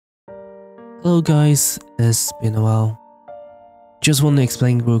Hello guys, it's been a while. Just want to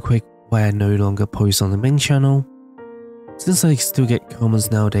explain real quick why I no longer post on the main channel. Since I still get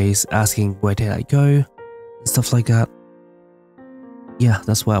comments nowadays asking where did I go and stuff like that. Yeah,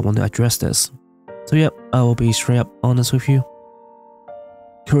 that's why I want to address this. So yep, I will be straight up honest with you.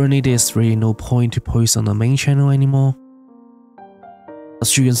 Currently there's really no point to post on the main channel anymore.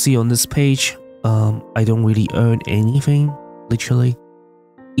 As you can see on this page, I don't really earn anything, literally.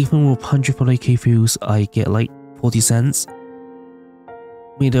 Even with 140k views, I get like 40 cents.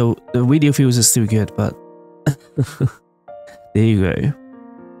 I mean, the video views is still good, but there you go.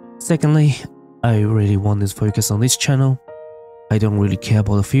 Secondly, I really want to focus on this channel. I don't really care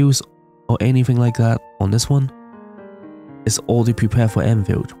about the views or anything like that on this one. It's all to prepare for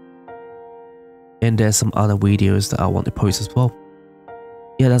Enfield. And there's some other videos that I want to post as well.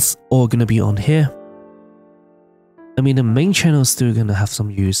 Yeah, that's all gonna be on here. I mean, the main channel is still gonna have some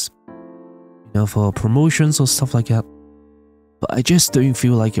use, you know, for promotions or stuff like that. But I just don't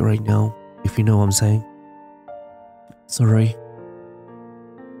feel like it right now, if you know what I'm saying. Sorry.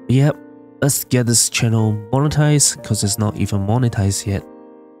 But yeah, let's get this channel monetized, because it's not even monetized yet.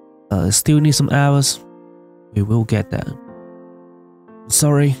 Still need some hours. We will get that.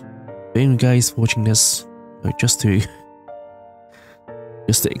 Sorry, for you guys watching this, just to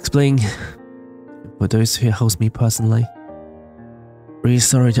explain. For those who host me personally, really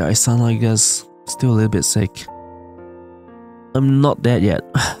sorry that I sound like this. Still a little bit sick. I'm not dead yet.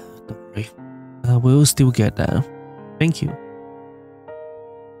 Don't worry. We'll still get there. Thank you.